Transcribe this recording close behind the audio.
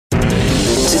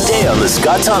Today on The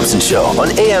Scott Thompson Show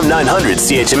on AM 900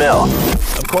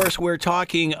 CHML. Of course, we're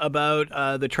talking about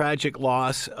the tragic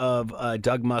loss of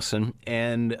Doug Musson,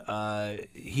 and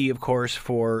he, of course,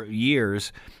 for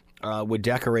years would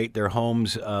decorate their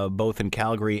homes both in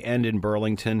Calgary and in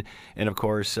Burlington. And, of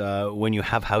course, when you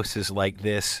have houses like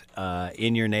this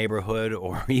in your neighborhood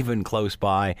or even close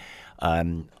by,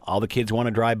 all the kids want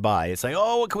to drive by. It's like,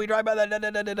 oh, can we drive by that? Da,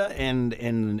 da, da, da, da.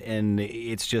 And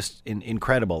it's just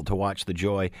incredible to watch the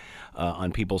joy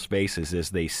on people's faces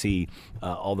as they see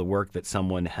all the work that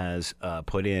someone has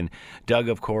put in. Doug,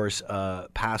 of course,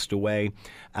 passed away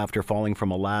after falling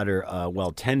from a ladder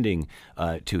while tending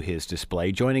to his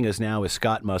display. Joining us now is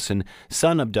Scott Musson,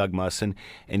 son of Doug Musson,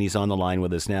 and he's on the line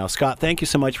with us now. Scott, thank you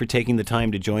so much for taking the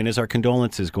time to join us. Our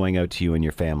condolences going out to you and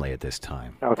your family at this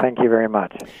time. Oh, thank you very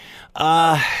much.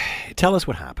 Tell us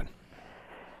what happened.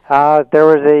 There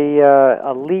was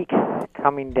a leak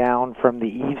coming down from the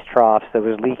eaves troughs that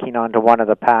was leaking onto one of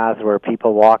the paths where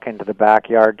people walk into the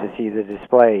backyard to see the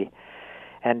display.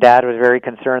 And Dad was very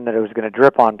concerned that it was going to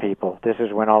drip on people. This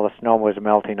is when all the snow was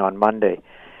melting on Monday.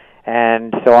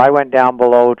 And so I went down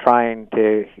below trying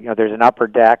to, there's an upper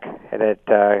deck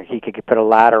that he could put a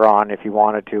ladder on if he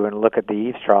wanted to and look at the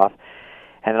eaves trough.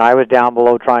 And I was down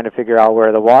below trying to figure out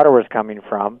where the water was coming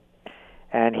from.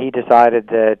 And he decided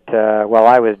that, while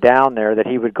I was down there, that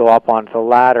he would go up onto the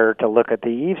ladder to look at the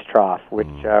eaves trough, which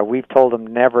we've told him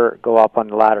never go up on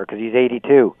the ladder because he's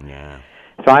 82. Yeah.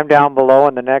 So I'm down below,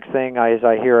 and the next thing is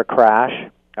I hear a crash.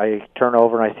 I turn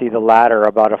over, and I see the ladder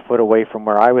about a foot away from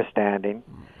where I was standing.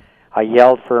 I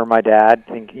yelled for my dad,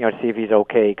 see if he's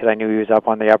okay, because I knew he was up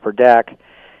on the upper deck,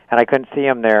 and I couldn't see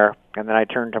him there. And then I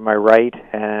turned to my right,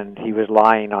 and he was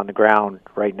lying on the ground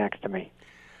right next to me.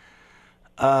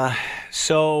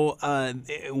 So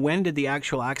when did the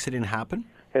actual accident happen?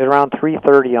 It was around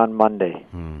 3:30 on Monday.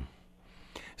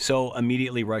 So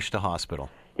immediately rushed to hospital.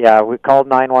 Yeah, we called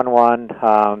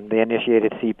 911. They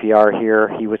initiated CPR here.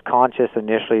 He was conscious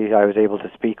initially. I was able to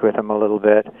speak with him a little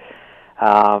bit.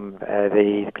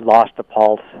 They lost the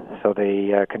pulse, so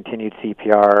they continued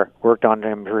CPR, worked on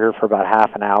him here for about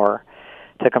half an hour,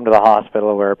 took him to the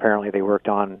hospital where apparently they worked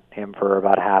on him for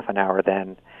about half an hour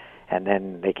then. And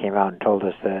then they came out and told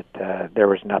us that there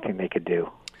was nothing they could do.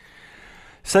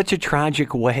 Such a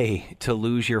tragic way to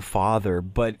lose your father,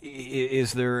 but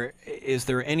is there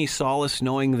any solace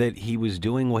knowing that he was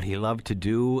doing what he loved to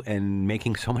do and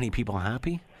making so many people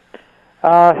happy?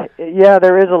 Yeah,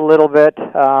 there is a little bit.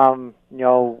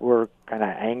 We're kind of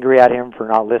angry at him for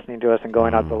not listening to us and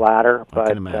going up the ladder,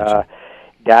 but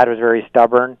Dad was very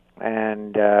stubborn,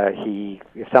 and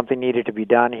if something needed to be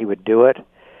done, he would do it,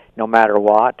 no matter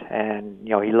what. And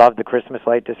he loved the Christmas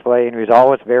light display, and he was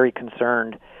always very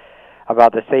concerned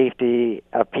about the safety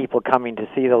of people coming to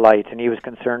see the lights. And he was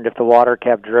concerned if the water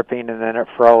kept dripping and then it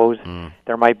froze,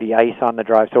 there might be ice on the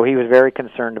drive. So he was very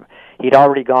concerned. He'd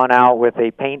already gone out with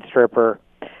a paint stripper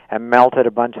and melted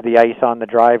a bunch of the ice on the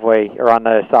driveway or on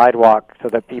the sidewalk so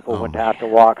that people wouldn't have to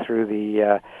walk through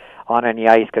the on any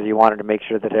ice, because he wanted to make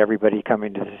sure that everybody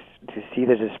coming to see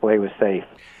the display was safe.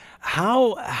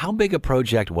 How big a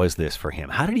project was this for him?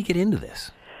 How did he get into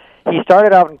this? He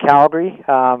started out in Calgary.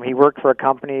 He worked for a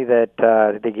company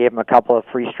that they gave him a couple of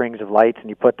free strings of lights, and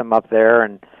he put them up there.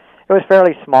 And it was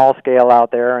fairly small scale out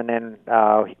there. And then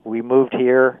we moved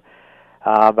here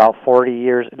about 40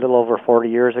 years, a little over 40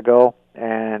 years ago.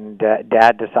 And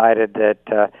Dad decided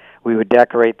that we would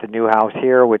decorate the new house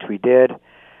here, which we did.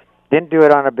 Didn't do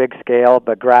it on a big scale,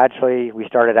 but gradually we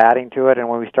started adding to it. And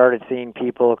when we started seeing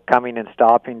people coming and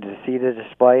stopping to see the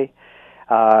display,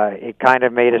 it kind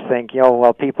of made us think,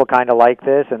 people kind of like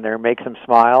this, and it makes them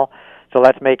smile, so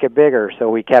let's make it bigger. So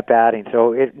we kept adding.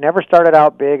 So it never started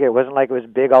out big. It wasn't like it was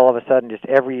big all of a sudden. Just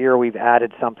every year we've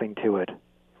added something to it.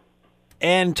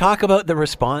 And talk about the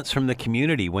response from the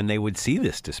community when they would see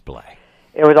this display.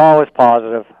 It was always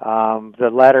positive. The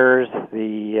letters,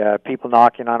 the people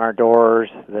knocking on our doors,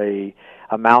 the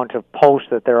amount of posts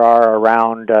that there are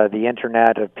around the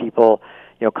internet of people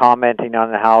commenting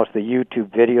on the house, the YouTube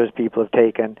videos people have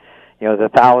taken, the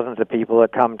thousands of people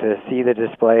that come to see the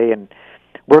display. And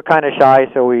we're kind of shy,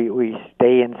 so we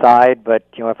stay inside. But,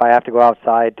 if I have to go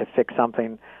outside to fix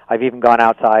something, I've even gone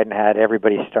outside and had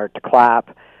everybody start to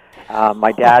clap.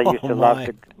 My dad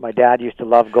used to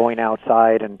love going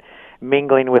outside and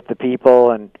mingling with the people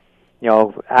and,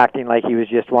 acting like he was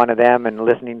just one of them and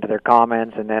listening to their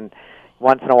comments. And then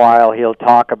once in a while he'll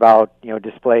talk about,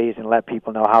 displays and let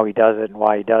people know how he does it and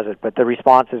why he does it. But the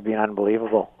response has been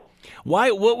unbelievable.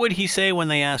 What would he say when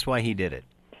they asked why he did it?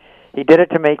 He did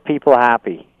it to make people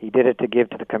happy. He did it to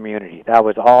give to the community. That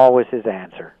was always his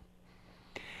answer.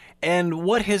 And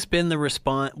what has been the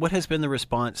response? What has been the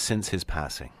response since his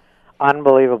passing?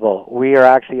 Unbelievable. We are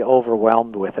actually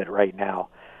overwhelmed with it right now.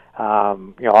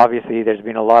 Obviously there's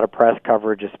been a lot of press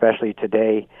coverage, especially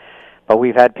today, but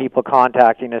we've had people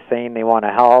contacting us saying they want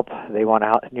to help. They want to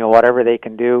help, whatever they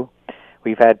can do.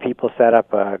 We've had people set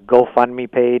up a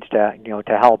GoFundMe page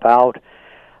to help out.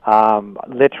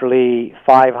 Literally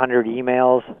 500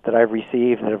 emails that I've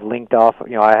received that have linked off.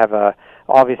 I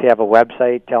obviously have a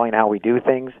website telling how we do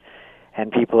things,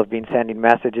 and people have been sending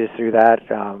messages through that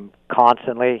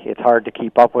constantly. It's hard to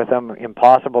keep up with them.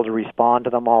 Impossible to respond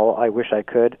to them all. I wish I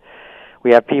could.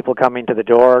 We have people coming to the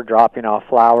door, dropping off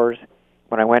flowers.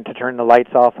 When I went to turn the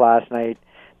lights off last night,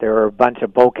 there were a bunch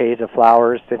of bouquets of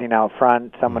flowers sitting out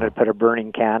front. Someone had put a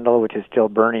burning candle, which is still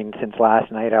burning since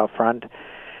last night, out front.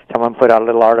 Someone put out a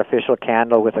little artificial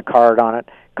candle with a card on it,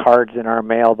 cards in our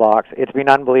mailbox. It's been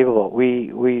unbelievable.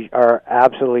 We are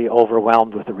absolutely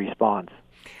overwhelmed with the response.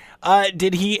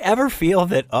 Did he ever feel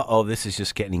that, this is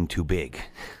just getting too big?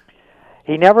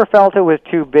 He never felt it was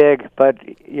too big, but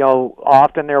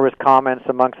often there was comments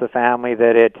amongst the family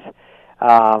that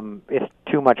it's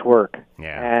too much work.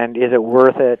 Yeah. And is it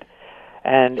worth it?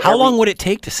 And how long would it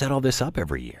take to set all this up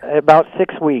every year? About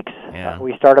 6 weeks. Yeah.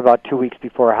 We start about 2 weeks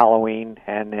before Halloween,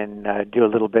 and then do a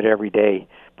little bit every day.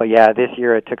 But yeah, this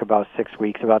year it took about 6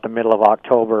 weeks, about the middle of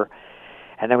October.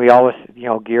 And then we always,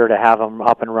 gear to have them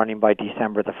up and running by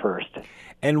December the 1st.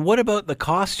 And what about the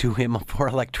cost to him for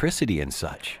electricity and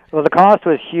such? Well, the cost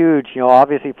was huge,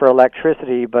 obviously for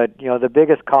electricity, but, the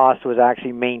biggest cost was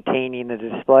actually maintaining the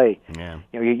display. Yeah.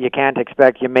 You can't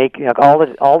expect, you make, all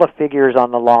the figures on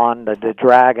the lawn, the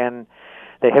dragon,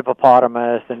 the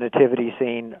hippopotamus, the nativity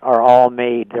scene are all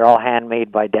made. They're all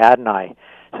handmade by Dad and I.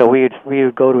 So we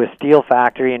would go to a steel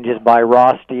factory and just buy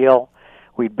raw steel.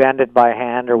 We'd bend it by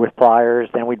hand or with pliers.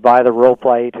 Then we'd buy the rope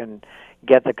light and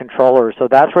get the controller. So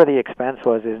that's where the expense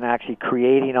was, is in actually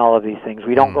creating all of these things.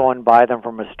 We don't go and buy them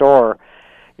from a store,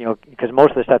 because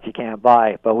most of the stuff you can't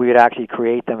buy, but we would actually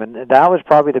create them. And that was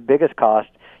probably the biggest cost,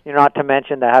 not to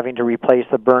mention the having to replace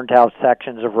the burnt-out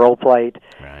sections of rope light,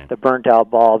 right, the burnt-out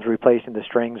bulbs, replacing the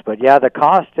strings. But, yeah, the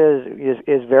cost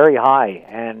is very high,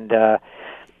 and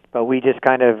but we just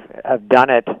kind of have done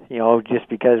it, just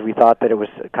because we thought that it was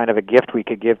kind of a gift we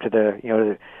could give to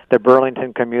the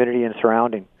Burlington community and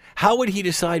surrounding. How would he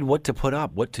decide what to put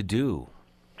up, what to do?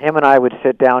 Him and I would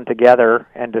sit down together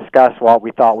and discuss what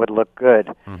we thought would look good.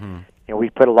 Mm-hmm. We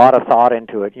put a lot of thought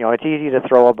into it. It's easy to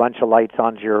throw a bunch of lights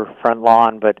onto your front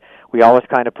lawn, but we always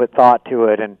kind of put thought to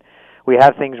it. And we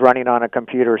have things running on a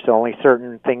computer, so only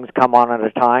certain things come on at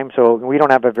a time. So we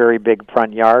don't have a very big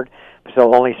front yard,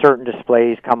 so only certain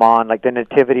displays come on. Like the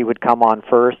nativity would come on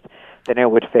first, then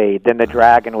it would fade. Then the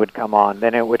dragon would come on,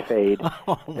 then it would fade.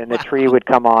 Then the tree would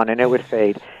come on, and it would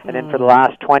fade. And then for the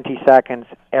last 20 seconds,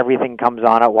 everything comes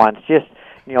on at once, just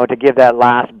to give that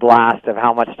last blast of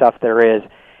how much stuff there is.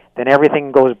 Then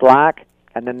everything goes black,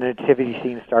 and then the nativity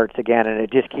scene starts again, and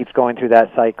it just keeps going through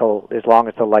that cycle as long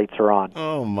as the lights are on.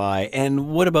 Oh, my. And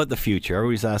what about the future? I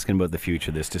was asking about the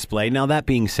future of this display. Now, that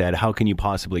being said, how can you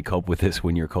possibly cope with this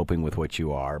when you're coping with what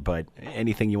you are? But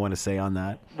anything you want to say on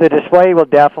that? The display will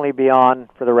definitely be on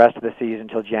for the rest of the season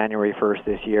until January 1st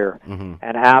this year. Mm-hmm.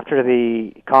 And after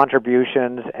the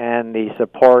contributions and the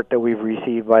support that we've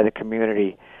received by the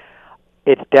community,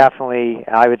 it's definitely,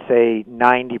 I would say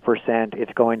 90%,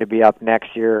 it's going to be up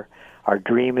next year. Our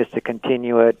dream is to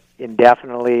continue it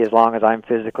indefinitely as long as I'm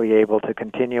physically able to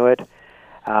continue it.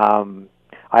 I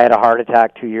had a heart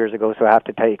attack 2 years ago, so I have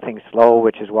to take things slow,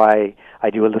 which is why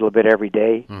I do a little bit every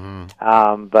day.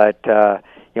 Mm-hmm. But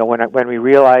when we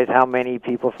realize how many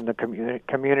people from the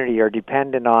community are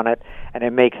dependent on it, and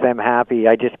it makes them happy,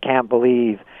 I just can't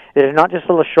believe. They're not just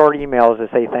little short emails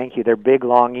that say thank you. They're big,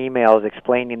 long emails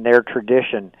explaining their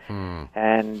tradition.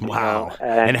 And wow.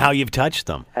 And how you've touched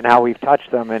them. And how we've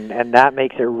touched them, and that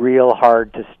makes it real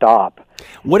hard to stop.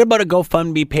 What about a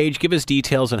GoFundMe page? Give us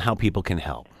details on how people can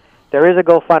help. There is a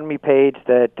GoFundMe page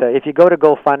that if you go to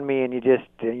GoFundMe and you just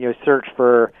search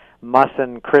for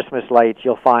Musson Christmas lights,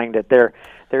 you'll find it.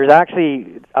 There's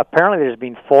actually, apparently there's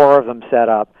been 4 of them set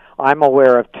up. I'm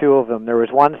aware of 2 of them. There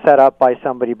was one set up by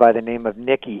somebody by the name of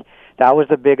Nikki. That was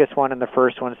the biggest one and the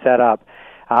first one set up.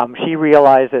 She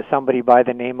realized that somebody by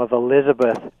the name of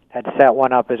Elizabeth had set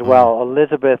one up as well.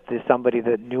 Elizabeth is somebody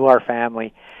that knew our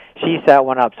family. She set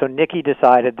one up. So Nikki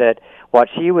decided that what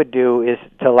she would do is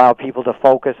to allow people to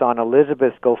focus on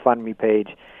Elizabeth's GoFundMe page.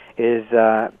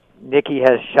 Nikki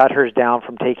has shut hers down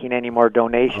from taking any more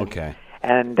donations. Okay.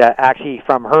 And actually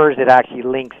from hers it actually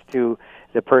links to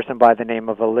the person by the name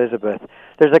of Elizabeth.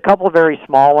 There's a couple of very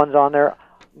small ones on there.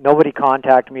 nobody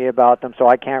contacted me about them, so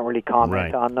I can't really comment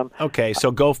Right. on them. Okay,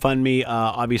 so GoFundMe,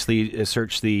 obviously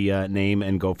search the name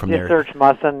and go from Just there. search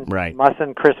Musson. Right.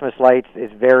 Musson Christmas lights.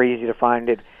 It's very easy to find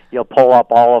it. You'll pull up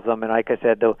all of them, and like I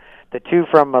said, the two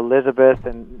from Elizabeth,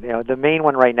 and the main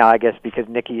one right now, I guess, because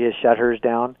Nikki has shut hers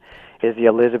down, is the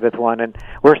Elizabeth one, and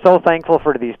we're so thankful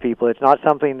for these people. It's not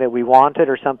something that we wanted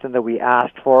or something that we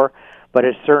asked for, but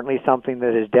it's certainly something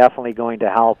that is definitely going to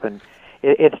help, and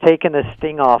it's taken the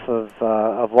sting off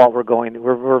of what we're going.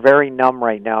 We're very numb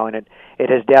right now, and it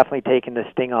has definitely taken the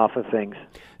sting off of things.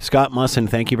 Scott Musson,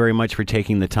 thank you very much for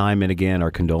taking the time, and again,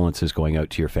 our condolences going out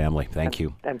to your family. Thank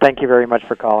you. And thank you very much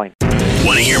for calling.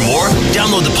 Want to hear more?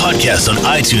 Download the podcast on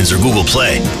iTunes or Google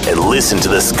Play and listen to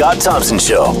The Scott Thompson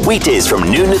Show weekdays from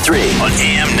noon to 3 on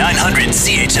AM 900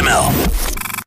 CHML.